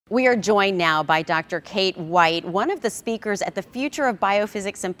We are joined now by Dr. Kate White, one of the speakers at the Future of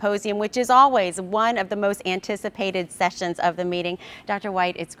Biophysics Symposium, which is always one of the most anticipated sessions of the meeting. Dr.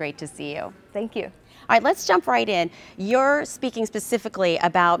 White, it's great to see you. Thank you. All right, let's jump right in. You're speaking specifically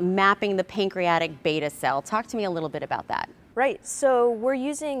about mapping the pancreatic beta-cell. Talk to me a little bit about that. Right, so we're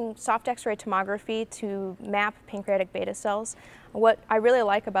using soft X-ray tomography to map pancreatic beta cells. What I really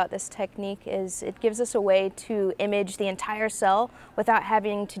like about this technique is it gives us a way to image the entire cell without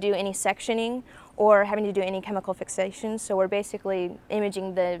having to do any sectioning or having to do any chemical fixation. So we're basically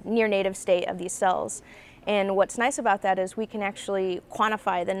imaging the near native state of these cells. And what's nice about that is we can actually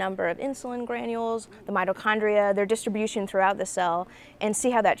quantify the number of insulin granules, the mitochondria, their distribution throughout the cell, and see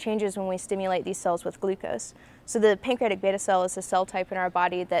how that changes when we stimulate these cells with glucose. So the pancreatic beta cell is a cell type in our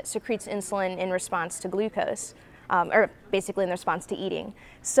body that secretes insulin in response to glucose, or basically in response to eating.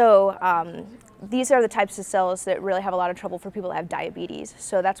 So these are the types of cells that really have a lot of trouble for people that have diabetes.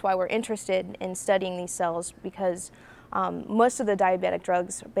 So that's why we're interested in studying these cells, because most of the diabetic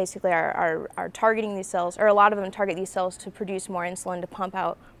drugs basically are targeting these cells, or a lot of them target these cells to produce more insulin, to pump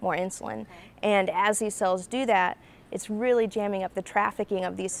out more insulin. And as these cells do that, it's really jamming up the trafficking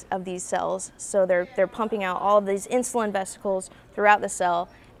of these cells. So they're pumping out all of these insulin vesicles throughout the cell,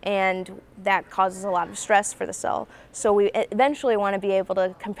 and that causes a lot of stress for the cell. So we eventually want to be able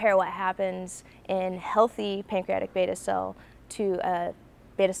to compare what happens in healthy pancreatic beta cell to a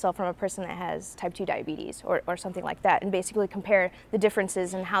beta cell from a person that has type 2 diabetes or something like that, and basically compare the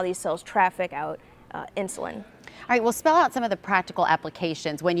differences in how these cells traffic out insulin. All right, well, spell out some of the practical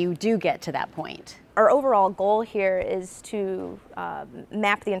applications when you do get to that point. Our overall goal here is to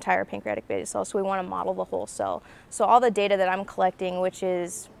map the entire pancreatic beta cell, so we want to model the whole cell. So all the data that I'm collecting, which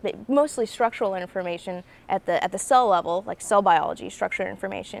is mostly structural information at the cell level, like cell biology, structural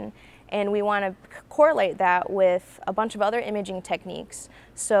information, and we want to correlate that with a bunch of other imaging techniques.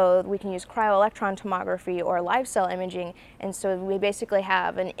 So we can use cryo-electron tomography or live cell imaging, and so we basically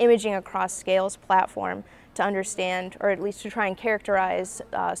have an imaging across scales platform to understand, or at least to try and characterize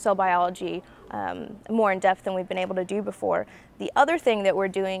cell biology more in depth than we've been able to do before. The other thing that we're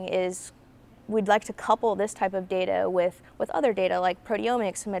doing is we'd like to couple this type of data with other data like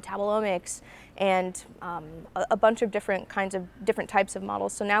proteomics and metabolomics and a bunch of different types of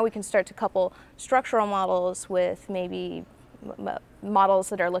models. So now we can start to couple structural models with maybe models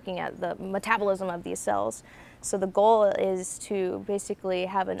that are looking at the metabolism of these cells. So the goal is to basically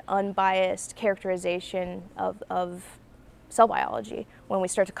have an unbiased characterization of cell biology when we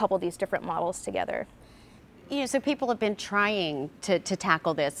start to couple these different models together. You know, so people have been trying to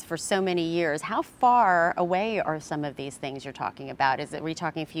tackle this for so many years. How far away are some of these things you're talking about? Are we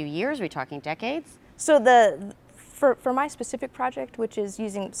talking a few years? Are we talking decades? So for my specific project, which is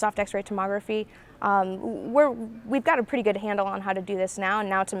using soft X-ray tomography, we've got a pretty good handle on how to do this now, and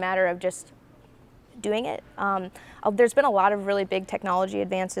now it's a matter of just doing it. There's been a lot of really big technology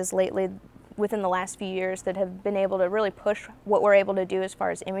advances lately within the last few years that have been able to really push what we're able to do as far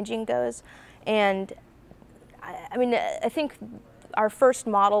as imaging goes. And I mean, I think our first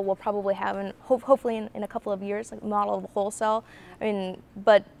model will probably have, hopefully in a couple of years, like a model of the whole cell. I mean,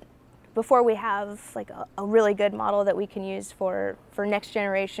 but before we have like a really good model that we can use for next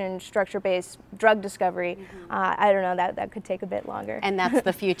generation structure-based drug discovery, I don't know, that could take a bit longer. And that's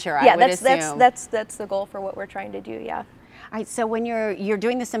the future, yeah, I would assume. that's the goal for what we're trying to do, yeah. All right, so when you're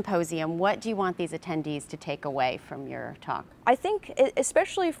doing the symposium, what do you want these attendees to take away from your talk? I think,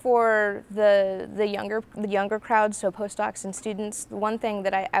 especially for the younger crowd, so postdocs and students, the one thing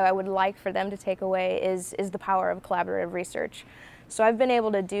that I would like for them to take away is the power of collaborative research. So I've been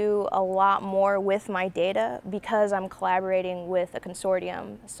able to do a lot more with my data because I'm collaborating with a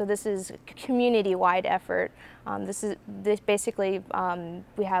consortium. So this is a community-wide effort. Basically,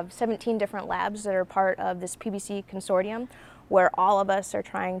 we have 17 different labs that are part of this PBC consortium, where all of us are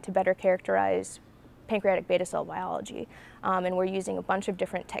trying to better characterize pancreatic beta cell biology. And we're using a bunch of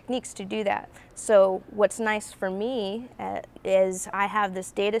different techniques to do that. So what's nice for me is I have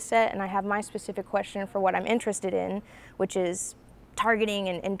this data set and I have my specific question for what I'm interested in, which is targeting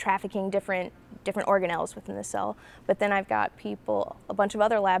and trafficking different organelles within the cell. But then I've got a bunch of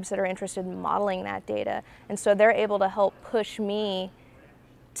other labs that are interested in modeling that data. And so they're able to help push me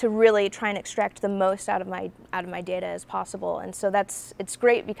to really try and extract the most out of my data as possible. And so it's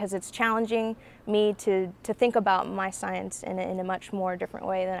great because it's challenging me to think about my science in a much more different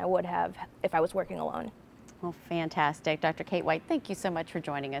way than I would have if I was working alone. Well, fantastic. Dr. Kate White, thank you so much for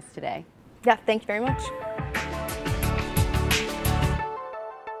joining us today. Yeah, thank you very much.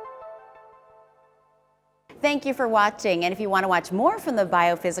 Thank you for watching, and if you want to watch more from the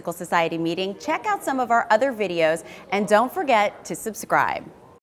Biophysical Society meeting, check out some of our other videos, and don't forget to subscribe.